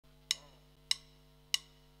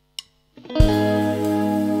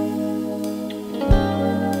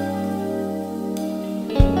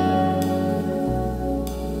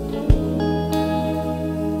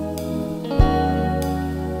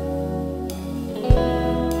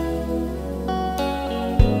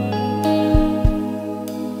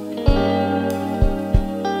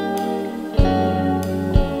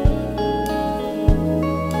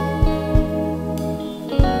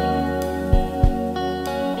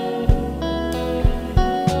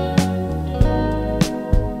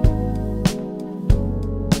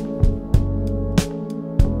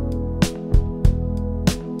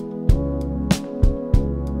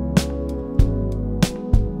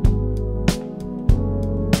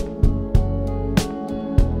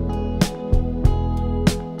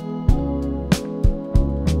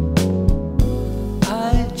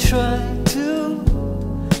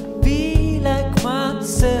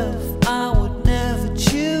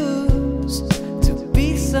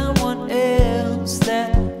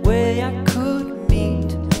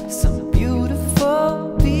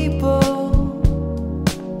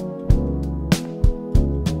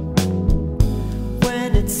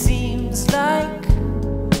seems like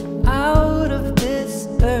out of this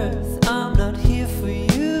earth. I'm not here for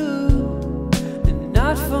you and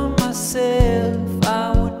not for myself.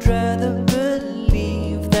 I would rather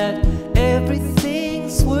believe that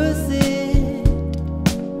everything's worth it.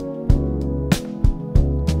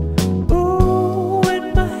 Ooh,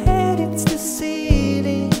 when my head hits the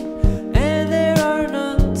ceiling and there are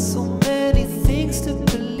not so many things to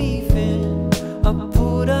believe in, I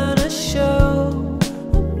put on a show.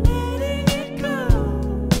 I'm letting it go.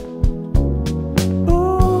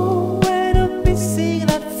 Ooh, when I'm missing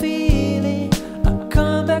that feeling, I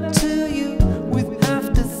come back to you with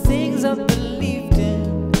half the things I believed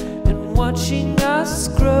in, and watching us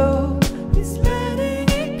grow is letting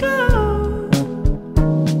it go.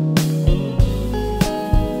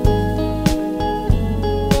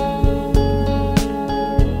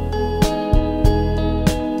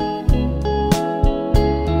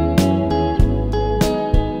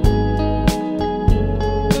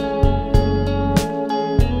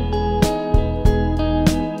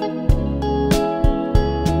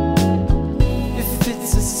 If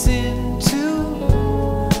it's a sin to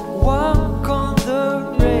walk on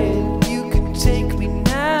the rail, you can take me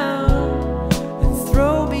now and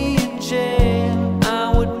throw me in jail.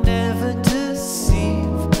 I would never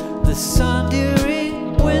deceive the sun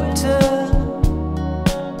during winter.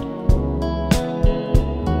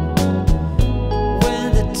 When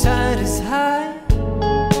the tide is high,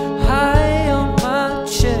 high on my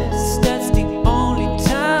chest, that's the only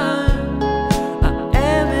time I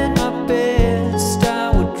am in my best. I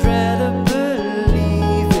would rather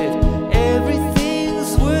believe it.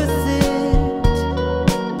 Everything's worth it.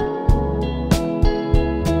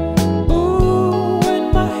 Ooh, when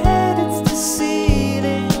my head hits the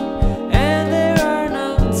ceiling and there are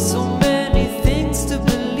not so many things to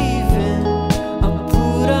believe in, I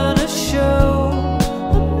put on a show.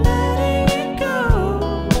 I'm letting it go.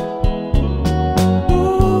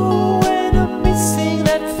 Ooh, when I'm missing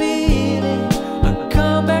that feeling, I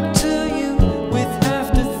come back to you with half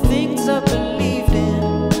the things I believed in,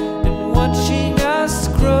 and watching us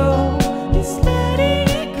grow is letting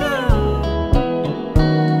it go.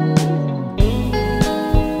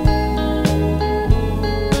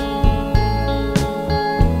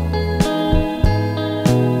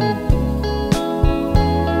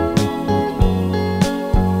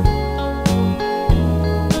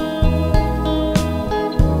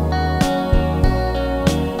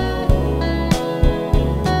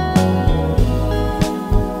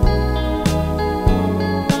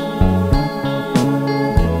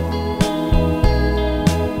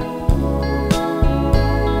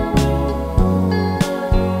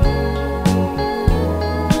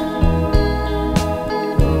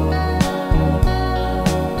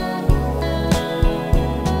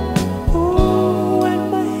 Ooh, when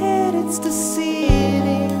my head hits the ceiling